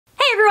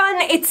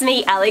everyone, it's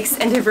me, Alex,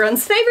 and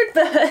everyone's favourite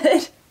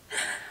bird,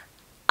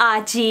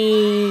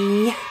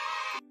 Archie.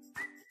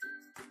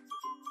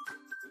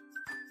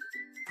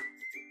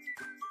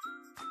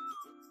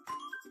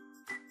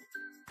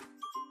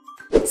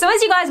 So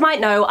as you guys might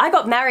know, I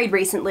got married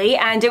recently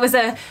and it was a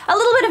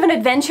little bit of an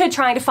adventure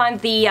trying to find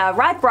the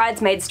right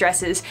bridesmaids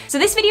dresses. So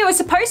this video is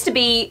supposed to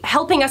be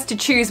helping us to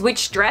choose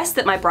which dress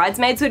that my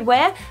bridesmaids would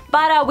wear,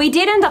 but we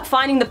did end up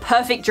finding the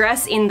perfect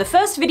dress in the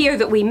first video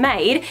that we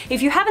made.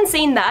 If you haven't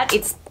seen that,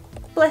 it's,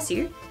 bless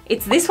you,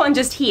 it's this one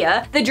just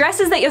here. The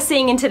dresses that you're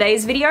seeing in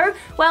today's video,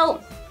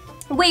 well,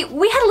 we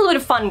had a little bit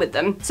of fun with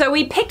them. So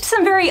we picked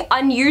some very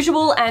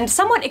unusual and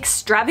somewhat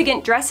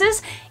extravagant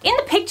dresses. In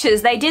the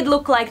pictures, they did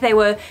look like they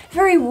were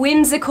very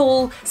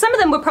whimsical. Some of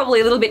them were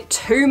probably a little bit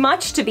too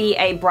much to be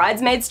a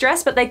bridesmaid's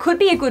dress, but they could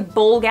be a good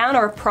ball gown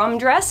or a prom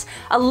dress.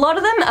 A lot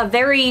of them are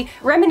very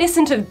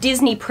reminiscent of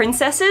Disney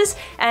princesses,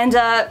 and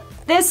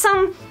there's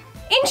some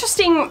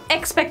interesting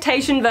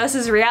expectation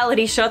versus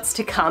reality shots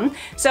to come.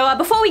 So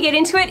before we get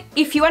into it,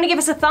 if you want to give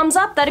us a thumbs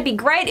up, that'd be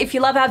great. If you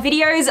love our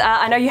videos,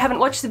 I know you haven't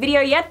watched the video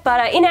yet,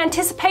 but in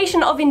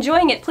anticipation of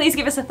enjoying it, please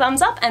give us a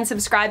thumbs up and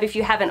subscribe if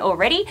you haven't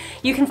already.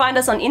 You can find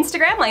us on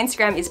Instagram. My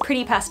Instagram is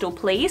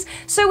prettypastelplease.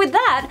 So with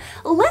that,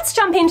 let's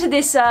jump into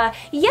this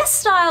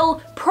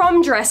YESSTYLE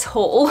prom dress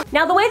haul.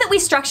 Now the way that we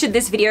structured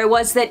this video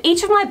was that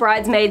each of my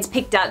bridesmaids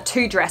picked out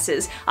 2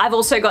 dresses. I've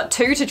also got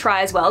 2 to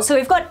try as well, so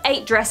we've got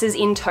 8 dresses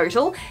in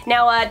total.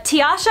 Now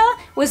Tiasha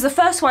was the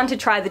first one to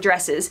try the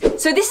dresses.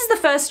 So this is the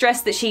first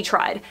dress that she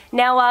tried.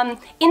 Now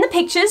in the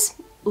pictures,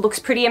 looks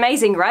pretty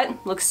amazing,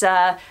 right? Looks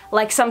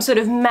like some sort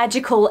of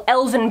magical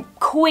elven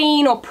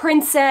queen or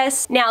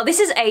princess. Now this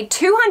is a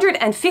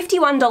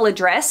 $251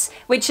 dress,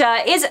 which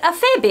is a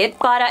fair bit,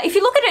 but if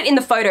you look at it in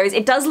the photos,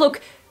 it does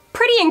look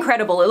pretty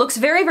incredible. It looks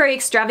very, very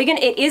extravagant.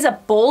 It is a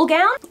ball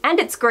gown and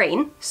it's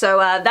green, so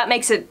that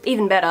makes it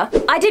even better.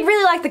 I did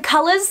really like the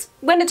colors.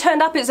 When it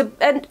turned up, it was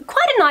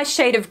quite a nice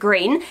shade of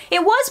green.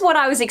 It was what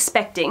I was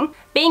expecting.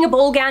 Being a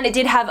ball gown, it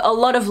did have a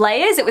lot of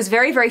layers. It was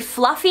very, very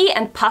fluffy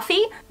and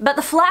puffy, but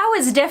the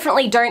flowers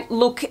definitely don't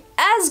look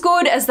as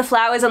good as the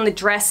flowers on the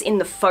dress in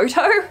the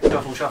photo.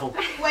 Shuffle, shuffle.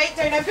 Wait,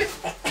 don't open.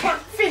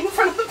 Can't fit in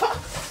front of the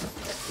box.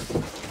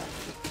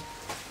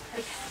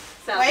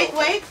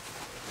 Wait.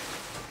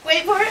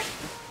 Wait for it.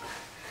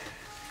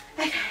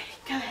 Okay,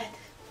 go ahead.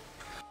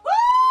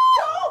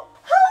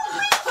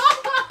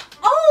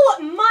 Oh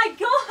my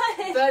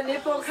god! The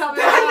nipple cover.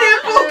 The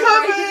nipple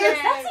cover.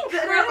 That's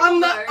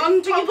incredible.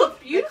 On top of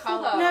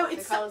Beautiful. No,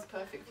 the colour's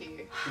perfect for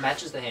you.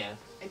 Matches the hair.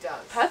 It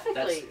does.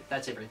 Perfectly.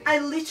 That's everything. I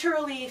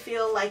literally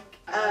feel like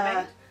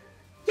mermaid?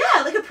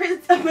 yeah, like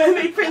a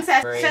mermaid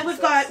princess. Great. So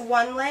we've got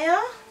 1 layer,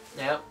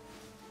 Yep.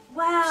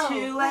 Wow.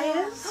 2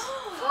 layers,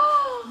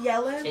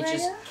 yellow layer, It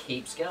just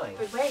keeps going.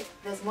 But wait,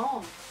 there's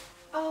more.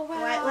 Oh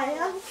wow. white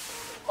layer,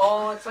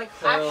 Oh, it's like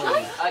pearly.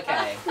 Actually-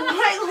 Okay.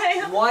 white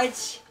layer,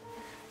 White.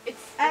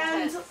 It's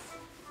and intense.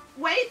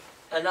 wait,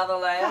 Another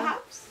layer.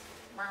 perhaps.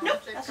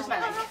 Nope, that's just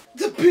my leg.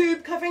 The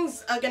boob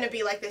coverings are going to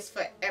be like this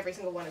for every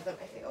single one of them,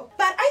 I feel.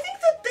 But I think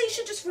that they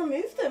should just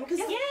remove them, because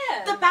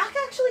Yeah. the back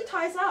actually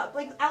ties up.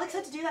 Like, Alex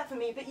had to do that for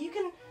me, but you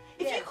can,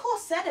 if you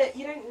corset it,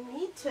 you don't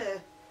need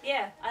to.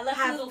 Yeah, I left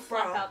a Have little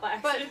flap bra. out by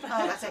But- accident.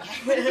 Oh, that's Does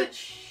okay. it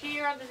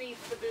sheer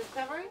underneath the boob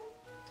covering?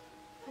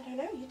 I don't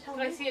know, you tell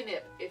Can I me. see a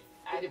nip? If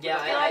Yeah,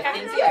 feel like I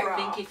can see I a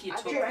think if you I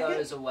took do reckon.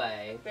 those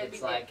away, Maybe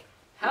it's nip. like,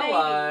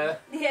 hello.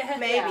 Yeah.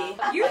 Maybe.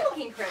 Yeah. You look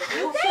incredible.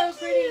 You're so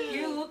pretty.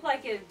 You look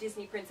like a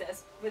Disney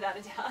princess, without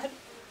a doubt.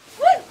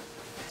 What?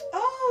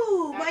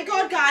 Oh my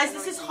god, guys,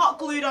 this is hot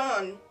glued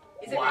on.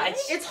 Is it What? really?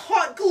 It's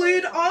hot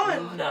glued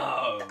on.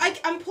 No.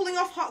 I'm pulling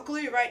off hot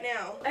glue right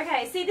now.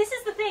 Okay, see, this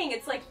is the thing.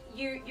 It's like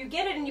you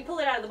get it and you pull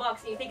it out of the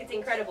box and you think it's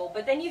incredible,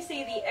 but then you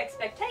see the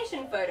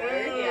expectation photo.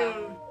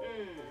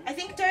 Mm. I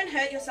think don't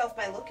hurt yourself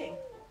by looking.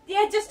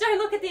 Yeah, just don't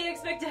look at the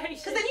expectation.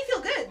 Because then you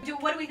feel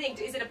good. What do we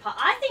think? Is it a part?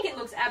 I think it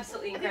looks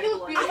absolutely I think it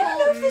incredible. looks I beautiful.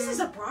 don't know if this is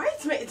a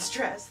bridesmaid's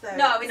dress though.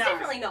 No, it's No.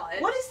 definitely not.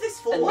 What is this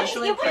for?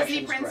 Initial You're Disney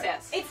impression's great.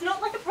 princess. It's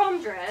not like a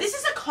prom dress. This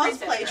is a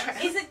cosplay Princess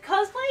dress. Is it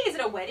cosplay? Is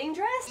it a wedding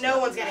dress? No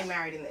one's getting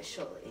married in this,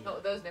 surely.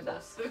 Not those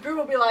nipples. The groom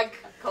will be like,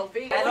 cold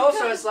feet. And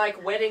also it's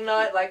like wedding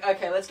night, like,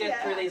 okay, let's get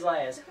Yeah. through these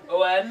layers.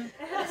 1,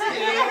 2,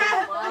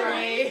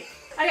 3.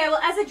 Okay, well,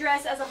 as a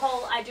dress, as a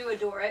whole, I do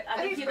adore it. I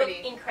think it's you look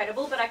pretty.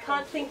 incredible, but I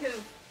can't think of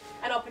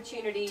an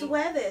opportunity. To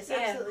wear this? Yeah.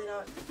 Absolutely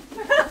not.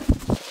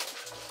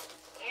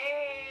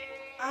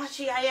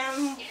 Archie, I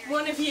am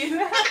one of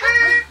you.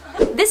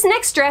 This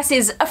next dress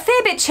is a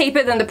fair bit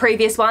cheaper than the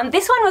previous one.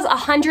 This one was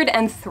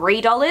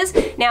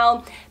 $103.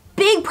 Now,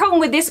 big problem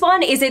with this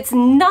one is it's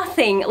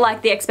nothing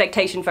like the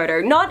expectation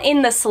photo, not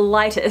in the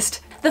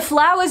slightest. The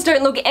flowers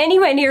don't look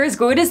anywhere near as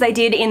good as they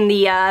did in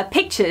the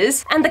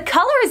pictures, and the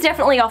colour is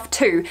definitely off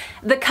too.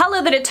 The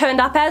colour that it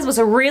turned up as was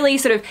a really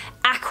sort of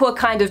aqua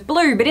kind of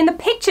blue, but in the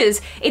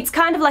pictures it's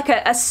kind of like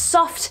a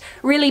soft,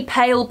 really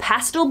pale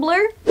pastel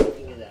blue.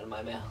 Fingers out of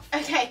my mouth.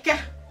 Okay, go.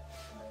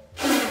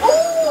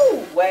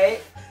 Ooh!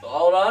 Wait,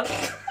 hold on.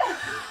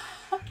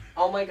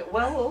 Oh my god,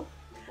 well,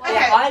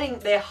 Okay.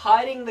 they're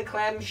hiding the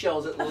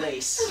clamshells at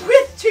least.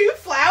 With 2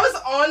 flowers?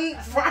 on,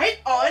 right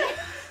on.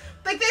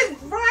 Like they're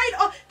right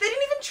on. They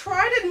didn't even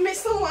try to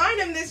misalign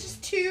them. There's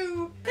just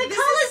two. The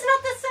colour's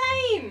not the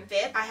same.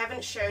 Fit. I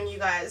haven't shown you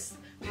guys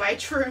my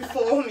true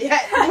form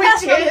yet,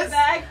 which is.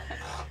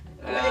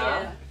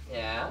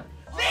 Yeah.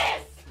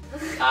 This!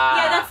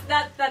 Yeah,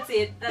 that's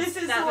it. That This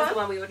is was the the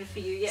one we ordered for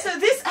you, yeah. So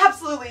this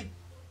absolutely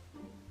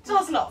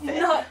does not fit.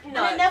 No. And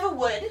it never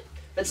would.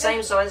 But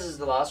same size as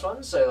the last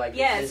one, so like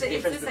Yeah, there's so a it's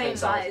difference the between same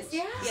size. sizes.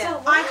 Yeah.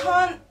 So I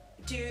can't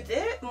do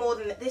this more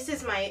than this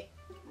is my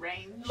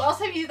Range. Last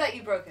time you did that,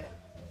 you broke it.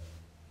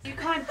 You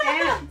can't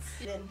dance.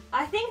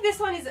 I think this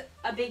one is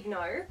a big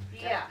no.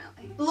 Yeah.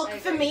 Look, I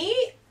for agree.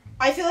 me,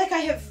 I feel like I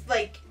have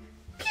like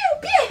pew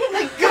pew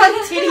like gun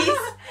titties.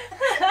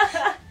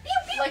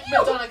 Like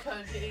Madonna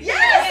cone titties.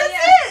 Yes,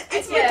 that's it.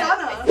 It's Yeah.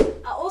 Madonna.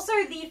 Also,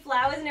 the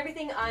flowers and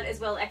everything aren't as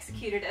well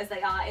executed as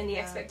they are in the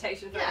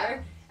expectation photo Yeah.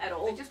 at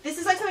all. This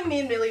is like something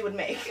me and Millie would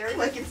make.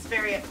 Like it's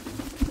very.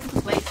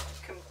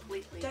 Placed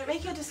completely. Don't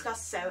make your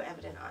disgust so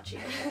evident, Archie.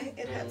 Okay?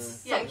 It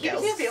hurts Yeah, some keep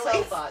girls' it to feelings.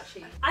 yourself,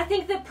 Archie. I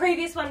think the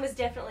previous one was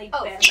definitely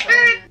Oh, better.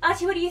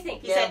 Archie, what do you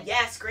think? You said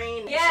yes,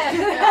 green.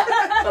 Yeah.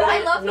 But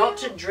I love not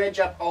to dredge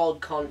up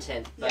old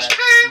content, but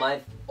my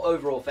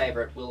overall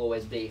favourite will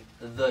always be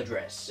the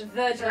dress.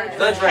 The dress.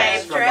 The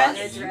dress. Cape from dress.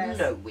 us. You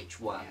know which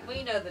one.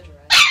 We know the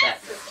dress.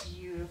 That's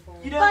Beautiful.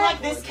 You don't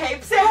like this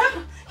cape,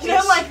 Sam? You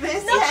don't like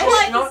this? Not Yes.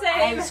 quite it's not the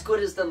same. as good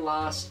as the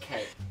last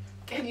cape.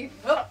 Can you?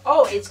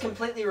 Oh, it's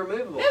completely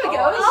removable. There we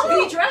go.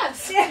 Oh,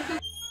 I see. The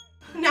dress.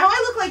 Now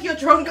I look like your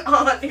drunk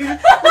aunt who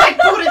like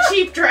bought a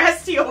cheap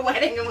dress to your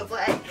wedding and was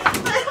like,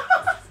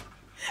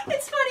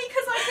 It's funny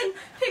because I can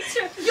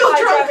picture you're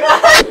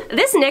drunk.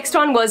 This next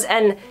one was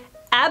an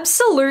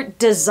absolute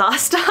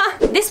disaster.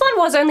 This one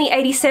was only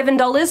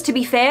 $87 to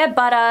be fair,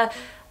 but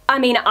I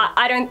mean,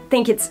 I don't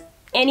think it's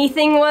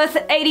anything worth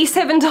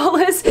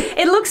 $87.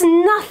 It looks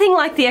nothing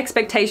like the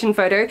expectation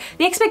photo.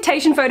 The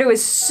expectation photo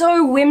is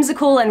so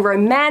whimsical and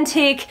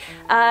romantic.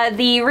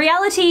 The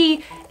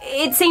reality,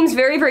 it seems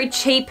very, very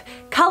cheap.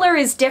 Color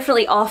is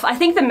definitely off. I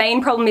think the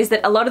main problem is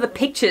that a lot of the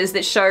pictures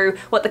that show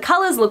what the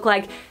colors look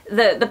like,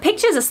 the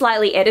pictures are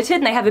slightly edited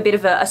and they have a bit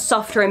of a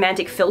soft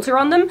romantic filter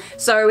on them.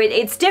 So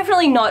it's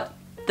definitely not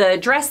the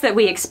dress that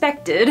we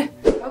expected.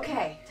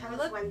 Okay.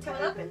 Tell us when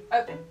to open.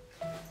 Open.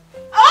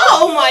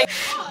 Oh my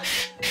god!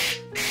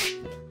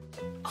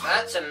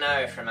 That's a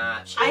no from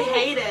Archie. I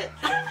hate it.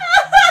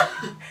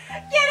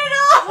 Get it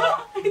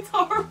off! It's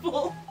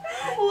horrible.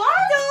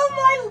 What?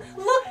 Oh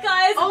my, look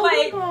guys, Oh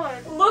wait. my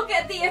god. Look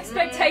at the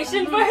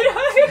expectation photo.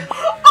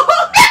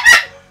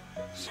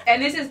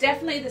 And this is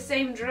definitely the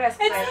same dress.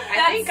 But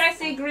I think I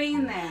see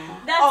green there.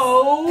 That's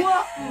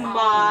Oh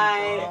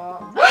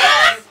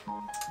my.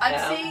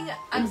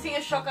 I'm seeing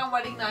a shotgun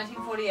wedding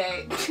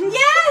 1948.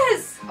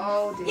 yes!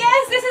 Oh dear.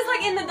 Yes, this is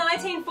like in the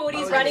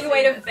 1940s Oh, running yes.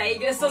 away to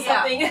Vegas or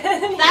Yeah. something.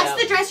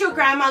 That's the dress your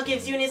grandma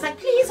gives you and is like,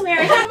 please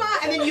wear it, Grandma.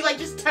 And then you like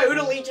just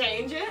totally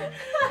change it.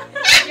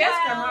 Yes,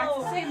 Grandma,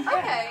 it's the same dress.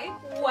 Okay.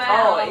 Wow.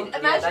 Oh, yeah,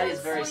 Imagine that is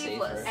very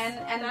sleeveless.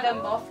 see-through. And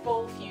the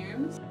mothball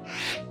fumes.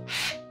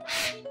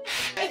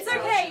 It's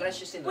okay. That's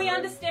just in the We room.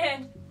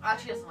 understand.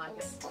 Archie doesn't like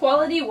it.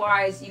 Quality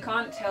wise, you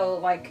can't tell,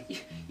 like,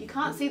 you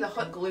can't see the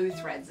hot glue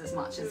threads as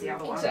much as the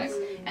other ones.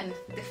 Exactly. And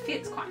the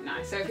fit's quite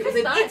nice. So if it It's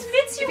was a, nice. It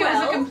fits you if it was a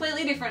well.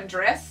 completely different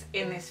dress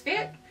in this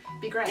fit,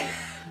 be great.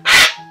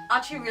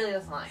 Archie really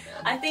doesn't like it.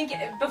 I think He's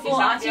before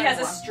not Archie the has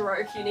a only one.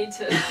 stroke, you need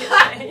to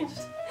get changed.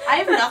 I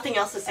have nothing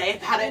else to say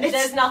about it.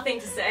 There's nothing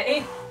to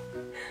say.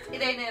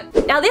 It ain't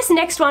it. Now this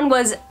next one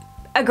was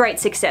a great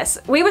success.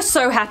 We were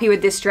so happy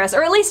with this dress,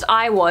 or at least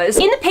I was.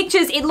 In the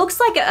pictures, it looks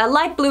like a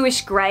light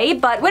bluish grey,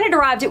 but when it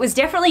arrived, it was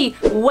definitely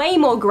way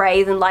more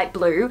grey than light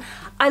blue.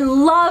 I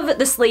love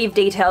the sleeve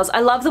details.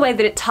 I love the way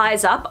that it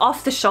ties up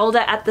off the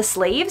shoulder at the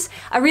sleeves.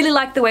 I really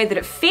like the way that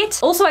it fit.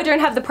 Also, I don't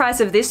have the price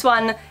of this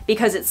one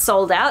because it's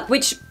sold out,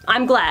 which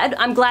I'm glad.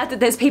 I'm glad that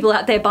there's people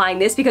out there buying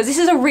this because this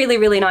is a really,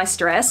 really nice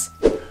dress.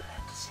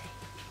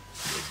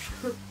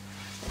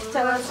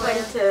 Tell us when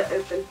to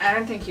open. I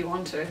don't think you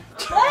want to.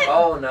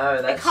 Oh no,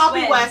 It that's... can't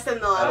be When? worse than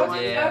the other Oh one.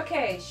 dear.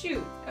 Okay,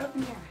 shoot.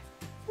 Open here.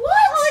 What?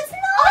 Oh, it's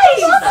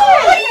nice! What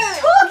are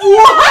you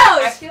talking I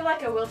about? feel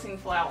like a wilting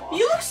flower.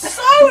 You look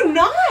so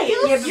nice.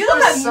 Yeah, but You look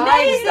besides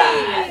amazing.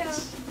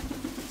 that...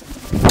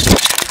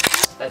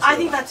 That's I it.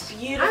 think that's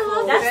beautiful. I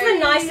love That's it. the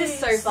nicest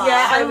so far.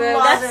 Yeah, I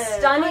love That's it.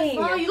 stunning.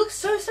 Oh, you look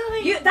so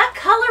stunning. That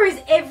color is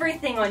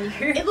everything on you.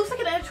 It looks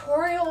like an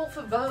editorial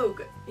for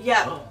Vogue.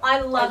 Yeah.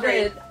 I love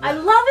Agreed. it. I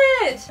love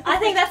it. I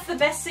think that's the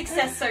best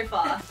success so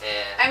far.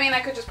 Yeah. I mean, I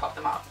could just pop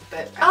them up,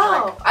 but I feel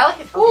Oh, I like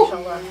it Ooh.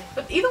 shoulder.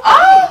 But either way.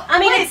 Oh! I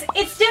mean,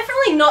 it's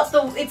definitely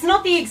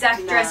not the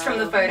exact dress from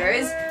the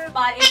photos,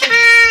 but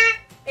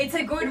it's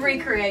a good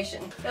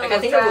recreation. Like, I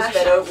think it was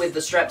better with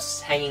the straps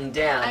hanging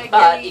down, I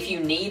but agree. if you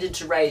needed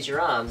to raise your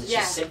arms, it's Yeah.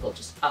 just simple,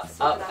 just up,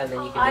 up, and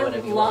then you can I do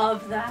whatever you want.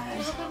 love that.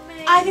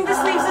 I think the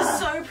sleeves are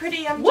so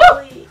pretty. I'm Whoop!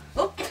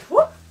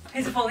 jelly.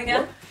 Is it falling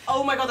down?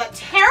 Oh my god, that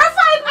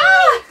terrified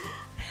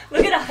me!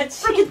 Look at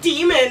Archie. Like a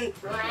demon.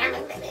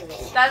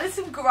 That is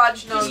some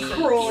grudge He nonsense.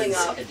 crawling is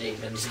up. a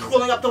demon.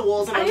 Crawling up the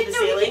walls and I onto didn't the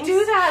know you ceilings. could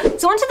do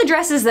that. So onto the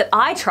dresses that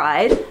I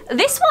tried.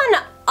 This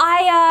one,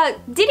 I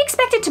did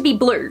expect it to be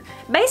blue.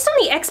 Based on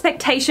the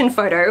expectation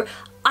photo,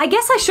 I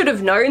guess I should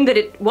have known that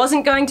it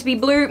wasn't going to be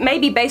blue,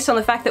 maybe based on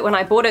the fact that when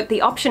I bought it,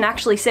 the option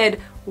actually said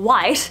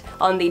white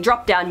on the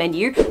drop-down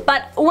menu.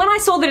 But when I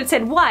saw that it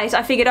said white,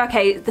 I figured,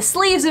 okay, the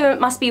sleeves of it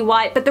must be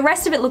white, but the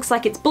rest of it looks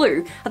like it's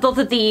blue. I thought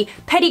that the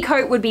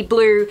petticoat would be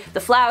blue, the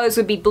flowers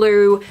would be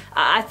blue,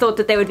 I thought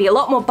that there would be a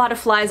lot more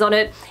butterflies on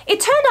it. It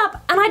turned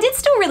up, and I did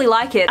still really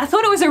like it. I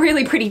thought it was a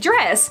really pretty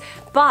dress,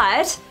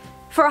 but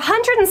for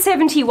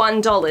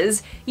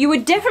 $171, you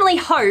would definitely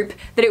hope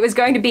that it was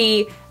going to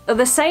be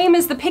the same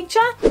as the picture.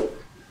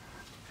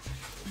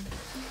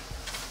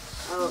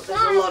 Oh,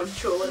 there's a lot of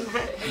tulle in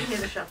there. You hear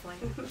the shuffling.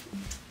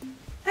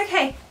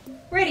 Okay,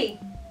 ready.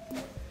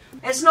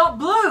 It's not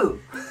blue!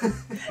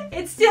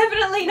 It's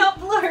definitely not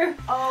blue.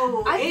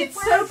 Oh, I think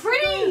it's so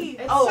pretty.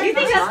 It's Oh, so you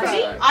think nice. that's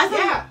pretty? I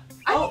thought.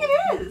 I think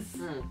it is.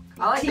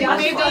 I like the Yeah,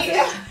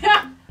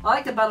 butterflies. I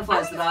like the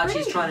butterflies I that think it's Archie's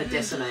pretty. trying to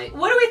decimate.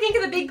 What do we think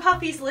of the big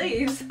puffy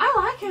sleeves? I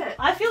like it.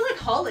 I feel like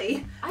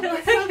Holly. I think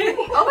it's so pretty.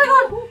 Oh my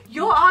god,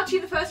 you're Archie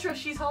in the first dress,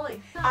 she's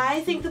Holly. I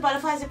think the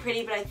butterflies are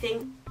pretty, but I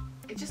think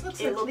It just looks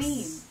it so clean.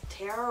 looks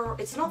terrible.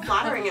 It's not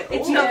flattering at all.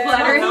 It's not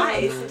flattering.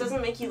 Nice. It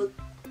doesn't make you look.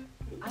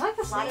 I like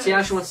the sleeves. See,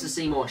 Archie wants to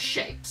see more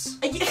shapes.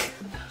 Yeah.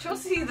 She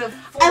wants to see the I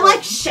form.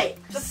 like shape.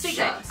 the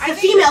figure. Shapes. The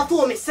female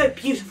form is so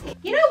beautiful.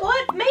 You know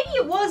what? Maybe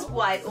it was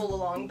white all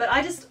along, but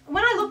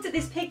when I looked at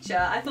this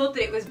picture, I thought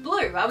that it was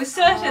blue. I was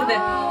certain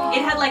that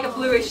it had like a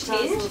bluish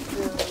tinge.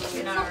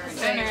 No.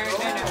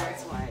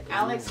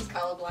 Alex is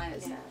colorblind.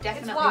 It's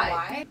definitely white.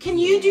 white. Can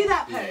you do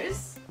that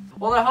pose?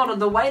 Although, hold on,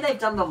 the way they've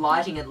done the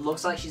lighting, it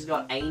looks like she's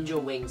got angel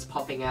wings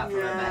popping out from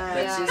her back.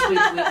 But Yeah.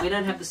 since we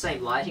don't have the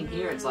same lighting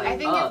here, it's like, I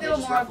think oh, if there they're were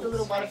just more of the ruffles.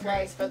 little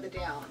butterflies further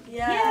down.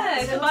 Yeah,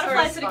 It the looks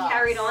butterflies very sort of sparse.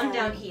 carried on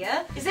down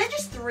here. Is there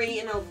just 3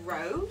 in a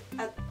row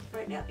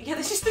right now? Yeah,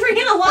 there's just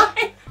 3 in a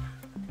line.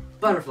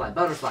 Butterfly,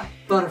 butterfly,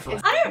 butterfly.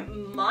 I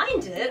don't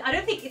mind it. I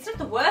don't think it's not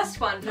the worst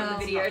one from No, the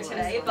it's video not the worst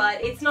today, one.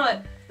 but it's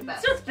not. The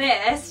best. It's not the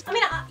best. I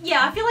mean,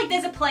 yeah, I feel like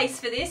there's a place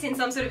for this in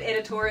some sort of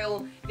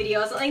editorial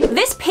video or something.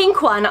 This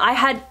pink one I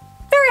had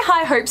very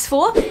high hopes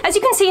for. As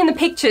you can see in the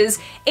pictures,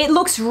 it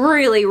looks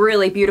really,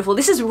 really beautiful.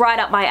 This is right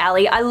up my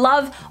alley. I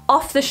love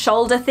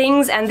off-the-shoulder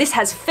things, and this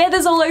has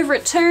feathers all over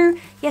it too.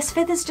 Yes,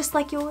 feathers just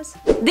like yours.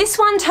 This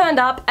one turned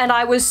up and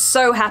I was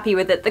so happy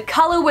with it. The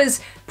color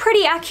was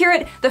pretty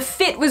accurate, the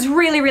fit was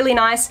really, really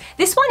nice.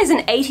 This one is an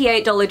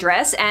 $88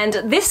 dress, and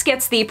this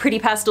gets the Pretty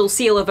Pastel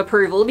seal of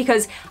approval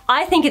because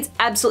I think it's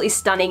absolutely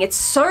stunning. It's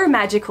so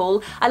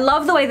magical. I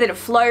love the way that it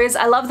flows.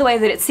 I love the way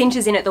that it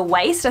cinches in at the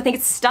waist. I think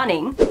it's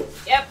stunning.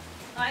 Yep.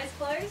 Eyes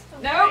closed?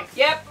 No.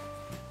 Yep.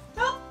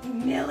 Oh,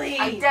 Millie.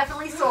 I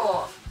definitely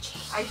saw.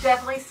 I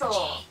definitely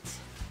saw.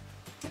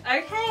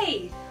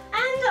 Okay,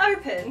 and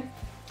open.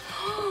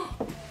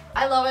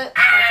 I love it.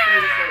 That's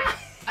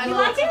beautiful. I You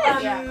love like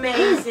it? Yeah.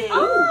 Amazing.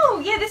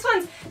 Oh, yeah, this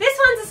one's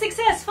a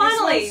success,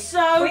 finally. This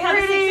one's so we have a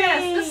pretty.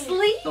 success. The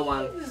sleeves. The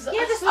one. Yeah, the Oh,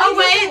 sleeves are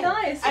wait. really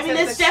nice. I mean,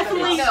 there's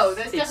definitely. No,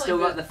 there's It's still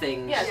definitely got the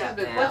thing. Yeah,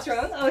 Yeah. What's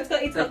wrong? Oh, it's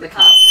got The the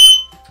cups.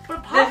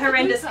 But The apart from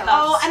horrendous cups. cups.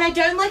 Oh, and I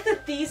don't like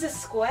that these are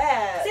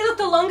square. See, look,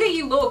 the longer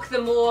you look,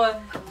 the more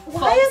Why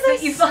faults are they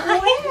that you find.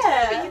 But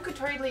square? you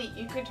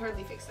could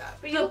totally fix that.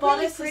 But The you're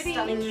bodice really is pretty.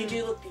 stunning. You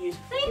do look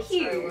beautiful. Thank very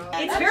you. well.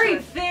 It's That's very,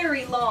 right.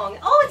 very long.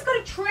 Oh, it's got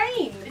a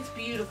train. It's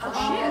beautiful.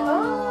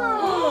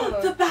 Oh.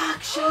 The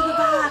back, show the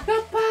back.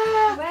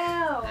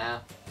 Wow. Yeah.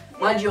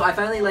 Mind you, I've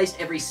only laced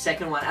every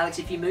second one. Alex,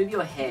 if you move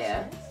your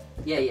hair,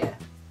 yeah,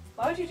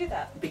 Why would you do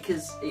that?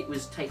 because it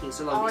was taking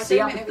so long. Oh, You I see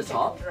thought up you meant at the every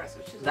top, second dress,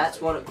 which is that's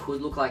also what it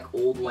could look like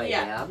all the way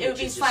Yeah, down. it would which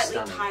be is just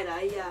slightly stunning.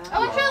 tighter. Yeah.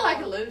 Oh, I kind of like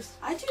it loose.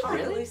 I do Oh, like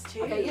really? loose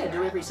too. Okay, yeah,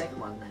 do every second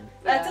one then.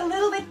 That's Yeah. a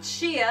little bit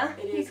sheer.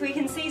 It is We a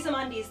can little. see some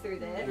undies through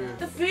there. Mm.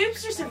 The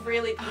boobs just have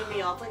really put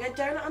me off. Like I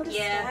don't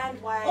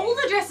understand why. All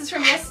the dresses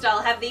from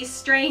YESSTYLE have these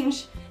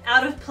strange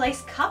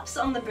out-of-place cups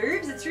on the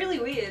boobs. It's really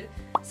weird.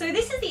 So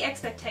this is the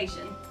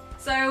expectation.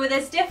 So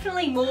there's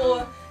definitely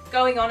more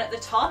going on at the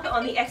top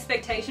on the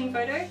expectation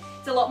photo.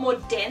 It's a lot more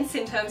dense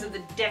in terms of the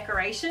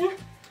decoration,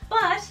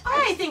 but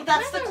I think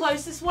that's the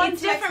closest one.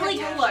 it's to definitely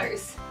expectation.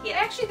 close. I Yeah.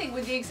 actually think,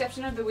 with the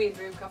exception of the weird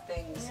boob cup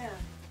things, Yeah.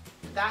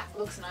 that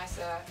looks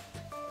nicer.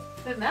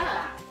 Than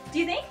that. Do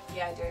you think?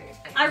 Yeah, I do.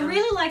 I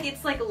really like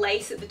it's like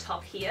lace at the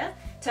top here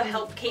to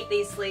help keep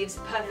these sleeves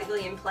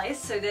perfectly in place.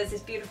 So there's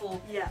this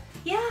beautiful. Yeah.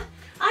 Yeah,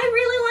 I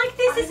really like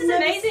this. This I've is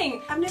never-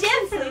 amazing. I've never seen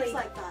Definitely. sleeves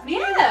like that.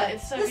 Yeah,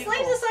 It's so the beautiful.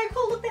 sleeves are so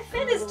cool. Look, they're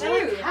feathers They're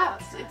too. like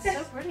caps. It's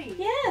so pretty.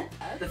 Yeah.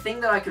 The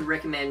thing that I could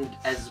recommend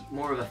as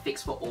more of a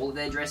fix for all of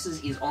their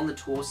dresses is on the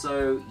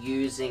torso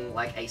using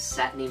like a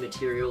satiny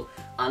material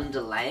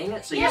underlaying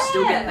it, so you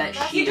still get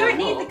that You sheer don't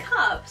need look, the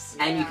cups.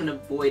 and you can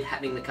avoid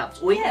having the cups,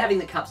 or even Yeah. having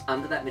the cups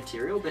under that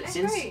material. But I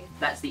since agree.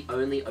 that's the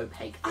only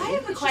opaque thing, I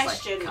have a it's just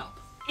question. like cup.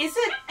 Is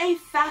it a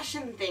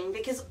fashion thing?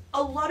 Because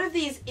a lot of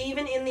these,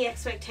 even in the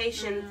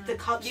expectation, the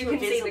cups You were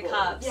can visible. see the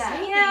cups.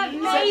 Yeah. Yeah, So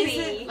is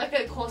maybe. it like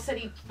a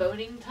corset-y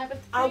boning type of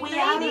thing? Are we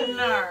out of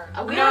No.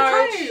 Are we No.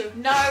 out?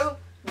 No.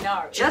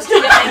 No. Just No,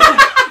 no!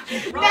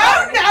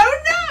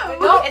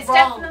 No, It's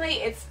wrong.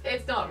 definitely,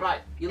 It's not right.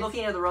 You're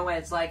looking at it the wrong way.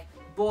 It's like,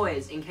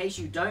 boys, in case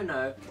you don't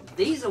know,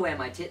 these are where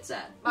my tits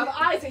at. My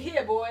eyes are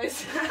here,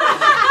 boys.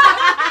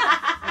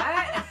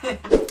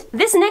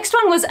 This next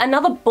one was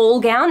another ball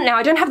gown. Now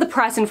I don't have the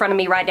price in front of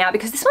me right now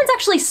because this one's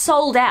actually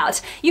sold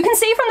out. You can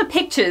see from the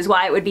pictures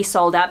why it would be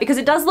sold out because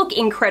it does look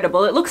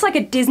incredible. It looks like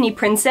a Disney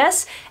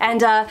princess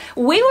and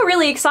we were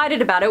really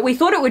excited about it. We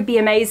thought it would be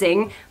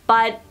amazing,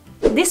 but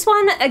this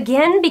one,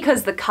 again,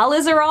 because the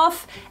colors are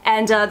off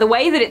and the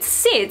way that it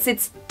sits,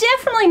 it's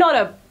definitely not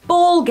a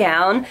ball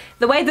gown.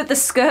 The way that the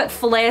skirt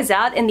flares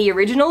out in the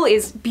original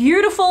is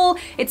beautiful.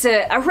 It's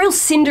a real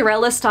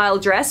Cinderella style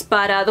dress,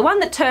 but the one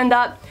that turned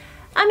up,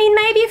 I mean,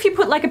 maybe if you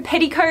put like a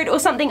petticoat or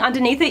something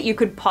underneath it, you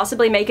could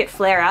possibly make it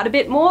flare out a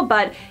bit more,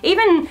 but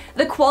even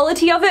the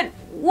quality of it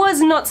was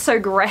not so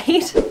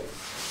great.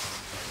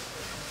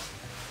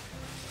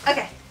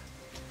 Okay.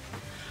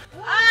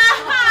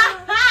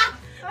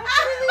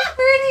 really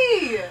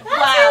pretty.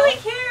 That's really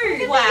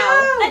cute.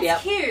 Wow. That's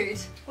Yep. cute.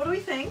 What do we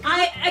think?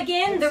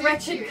 Again, the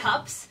wretched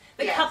cups.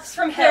 The cups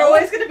from They're hell.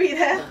 always going to be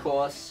there. Of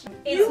course.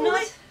 It's You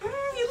not...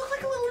 you look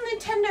like a little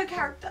Nintendo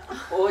character.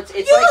 Or it's You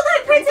like, look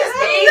like Princess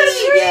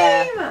Peach!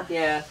 yeah,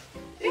 yeah.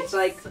 It's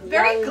like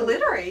Very young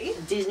glittery.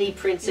 Disney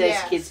princess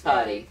Yes. kids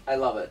party. I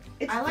love it.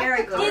 It's I like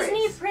very the glittery.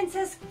 Disney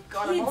Princess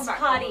God, I'm all Kids about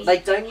Party. colours.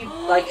 Like, don't you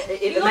like?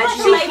 You look like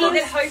Imagine a your lady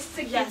that hosts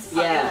a kids party.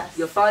 yeah,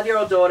 your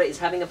 5-year-old daughter is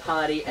having a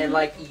party, and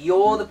like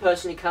you're the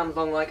person who comes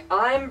along like,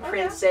 I'm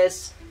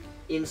princess.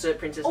 Insert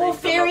princess Or name, but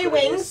not fairy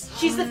what it wings. is.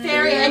 She's the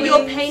fairy Fairy and you're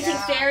wings. painting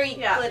fairy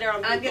Yeah. glitter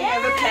on I'm people.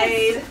 getting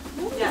overpaid.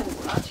 Yeah.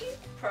 Archie?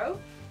 Pro?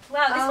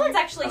 Wow, this one's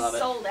actually I love it.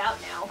 sold out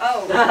now.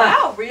 Oh,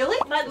 wow, really?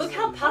 Like, look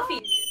how puffy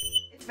it is.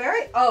 It's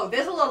very, oh,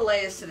 there's a lot of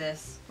layers to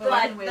this.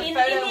 But With in the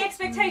photo- the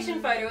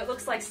expectation photo, it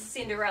looks like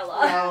Cinderella.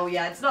 Oh,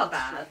 yeah, it's not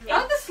bad. I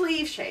like the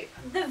sleeve shape.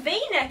 The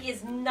V-neck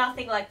is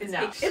nothing like this No,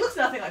 picture. it looks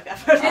nothing like that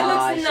It photo.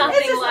 I looks see. nothing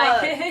It's just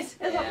like a- it. It's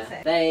not Yeah. the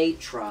same. They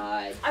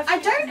tried. I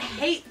don't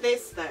hate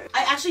this though.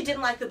 I actually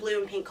didn't like the blue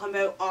and pink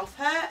combo off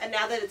her, and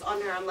now that it's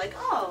on her, I'm like,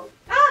 oh,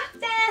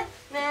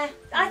 nah.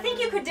 I think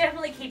you could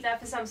definitely keep that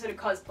for some sort of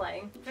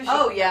cosplaying. For sure.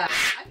 Oh, yeah.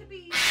 I could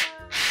be,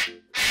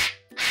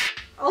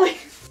 oh,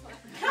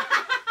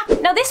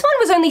 Now this one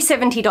was only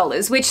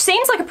 $70, which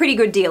seems like a pretty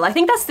good deal. I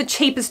think that's the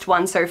cheapest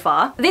one so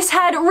far. This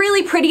had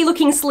really pretty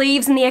looking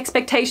sleeves in the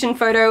expectation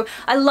photo.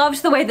 I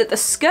loved the way that the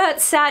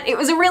skirt sat. It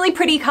was a really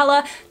pretty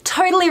color.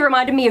 Totally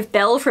reminded me of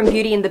Belle from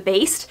Beauty and the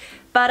Beast.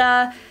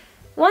 But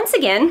once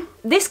again,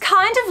 this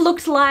kind of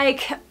looked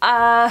like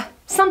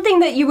something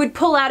that you would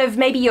pull out of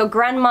maybe your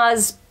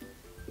grandma's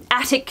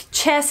attic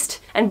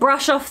chest and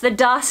brush off the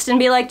dust and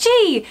be like,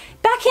 gee,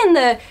 back in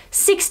the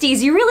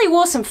 60s you really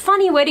wore some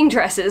funny wedding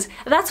dresses.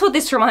 That's what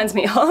this reminds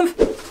me of.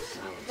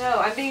 no,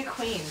 I'm being a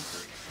queen.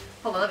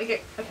 Hold on, let me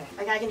get, okay.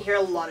 Like I can hear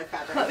a lot of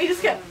fabric. Let me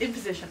just get in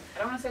position. I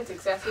don't want to say it's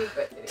excessive,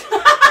 but it is.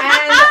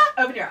 And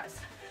open your eyes.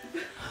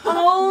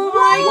 Oh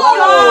my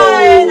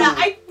Whoa. god!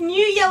 I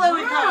knew yellow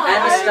would come.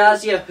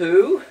 Anastasia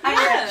who? I'm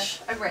Yeah. rich.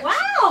 I'm rich.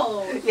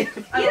 Wow! I'm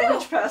You a know,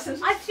 rich person.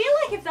 I feel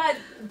like if that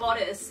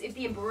bodice, if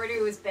the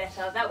embroidery was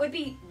better, that would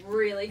be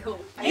really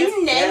cool.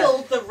 You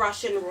nailed the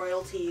Russian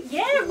royalty.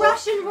 Yeah, look.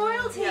 Russian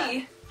royalty.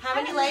 Yeah. How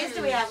many layers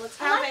do we have? Let's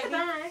I count, like the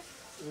baby. back.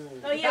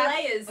 Oh yeah, Back.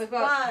 layers. We've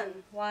got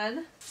 1,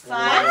 one.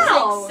 5,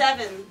 Wow. 6,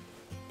 7.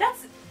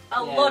 That's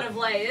a Yeah. lot of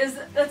layers.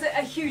 That's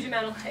a huge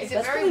amount of layers. Is it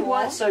That's very really why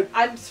warm? it's so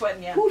I'm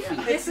sweating, yeah. poofy.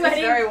 Yeah. You're It's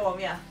sweating? very warm,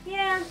 yeah.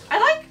 Yeah, I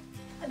like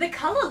the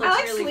color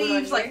looks really sleeves good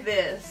on you. like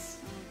this.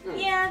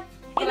 Yeah, in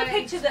But the I-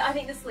 picture, that I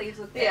think the sleeves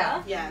look better.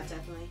 Yeah. Yeah,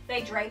 definitely.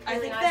 They drape I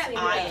really think nicely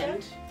they're in the picture.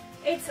 ironed.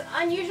 It's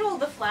unusual,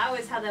 the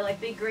flowers, how they're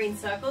like big green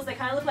circles. They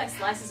kind of look like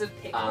slices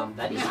of pickle.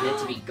 That is meant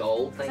to be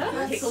gold. Thank that you.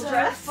 a pickle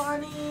dress?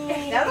 funny.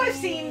 Now that I've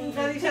seen,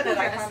 now that you said it,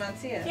 I Dress. can't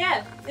unsee it.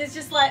 Yeah, it's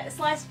just like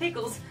sliced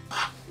pickles.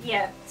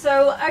 Yeah,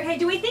 so, okay,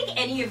 do we think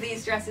any of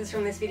these dresses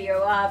from this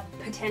video are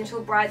potential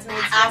bridesmaids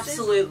dresses?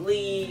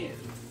 Absolutely.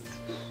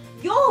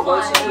 Your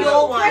one! Closest was-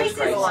 Your one. Grace's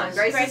Grace's one.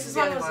 Grace's the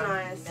one other was one.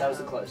 nice. That was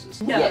the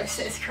closest. No, Yes.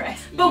 says Grace.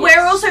 But Yes.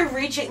 we're also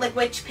reaching, like,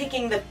 we're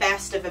picking the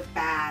best of a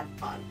bad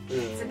bunch.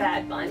 It's a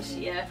bad bunch,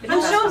 yeah.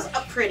 I'm sure it's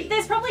pretty.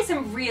 There's probably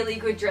some really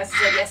good dresses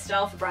at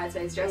YESSTYLE for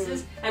bridesmaids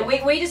dresses, and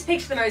we just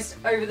picked the most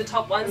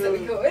over-the-top ones that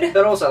we could.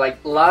 But also, like,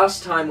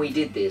 last time we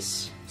did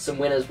this, some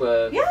winners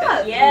were Yeah.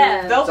 better.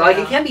 Yeah. They'll So, like,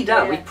 win. it can be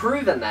done. Yeah. We've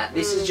proven that.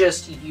 This is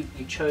just, you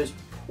chose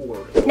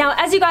poorly. Now,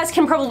 as you guys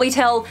can probably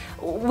tell,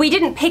 we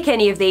didn't pick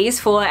any of these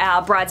for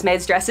our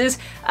bridesmaids dresses,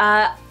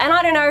 and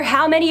I don't know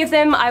how many of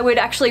them I would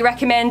actually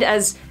recommend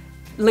as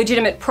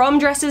legitimate prom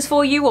dresses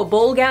for you or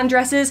ball gown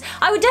dresses.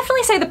 I would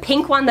definitely say the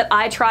pink one that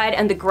I tried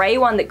and the grey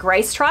one that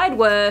Grace tried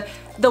were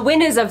the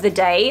winners of the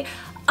day.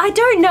 I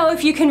don't know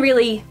if you can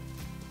really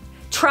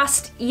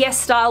trust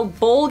YESSTYLE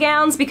ball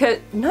gowns because,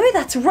 no,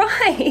 that's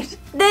right.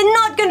 They're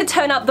not going to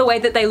turn up the way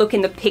that they look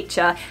in the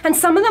picture, and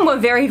some of them were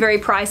very, very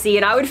pricey,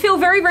 and I would feel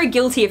very, very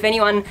guilty if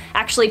anyone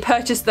actually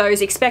purchased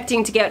those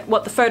expecting to get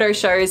what the photo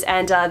shows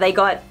and they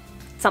got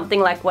something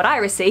like what I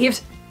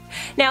received.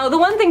 Now, the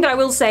one thing that I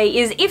will say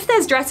is if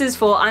there's dresses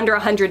for under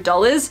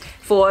 $100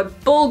 for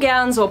ball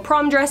gowns or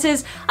prom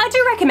dresses, I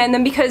do recommend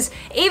them because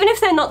even if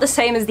they're not the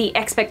same as the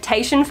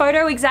expectation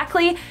photo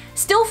exactly,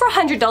 still for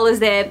 $100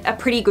 they're a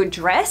pretty good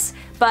dress.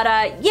 But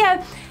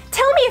yeah,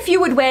 tell me if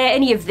you would wear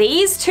any of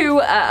these to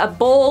a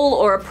ball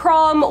or a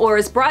prom or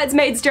as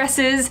bridesmaids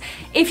dresses.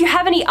 If you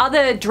have any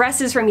other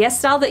dresses from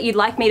YESSTYLE that you'd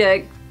like me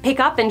to pick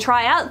up and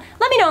try out,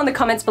 let me know in the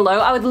comments below.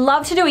 I would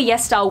love to do a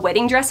YESSTYLE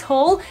wedding dress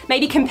haul,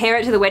 maybe compare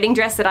it to the wedding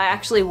dress that I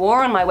actually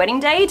wore on my wedding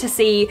day to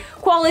see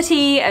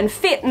quality and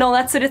fit and all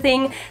that sort of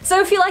thing.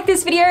 So if you like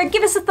this video,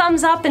 give us a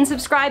thumbs up and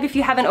subscribe if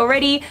you haven't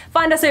already.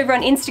 Find us over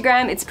on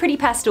Instagram, it's Pretty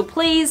Pastel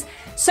Please.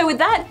 So with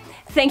that,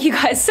 thank you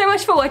guys so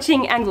much for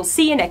watching and we'll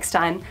see you next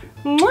time.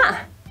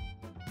 Mwah!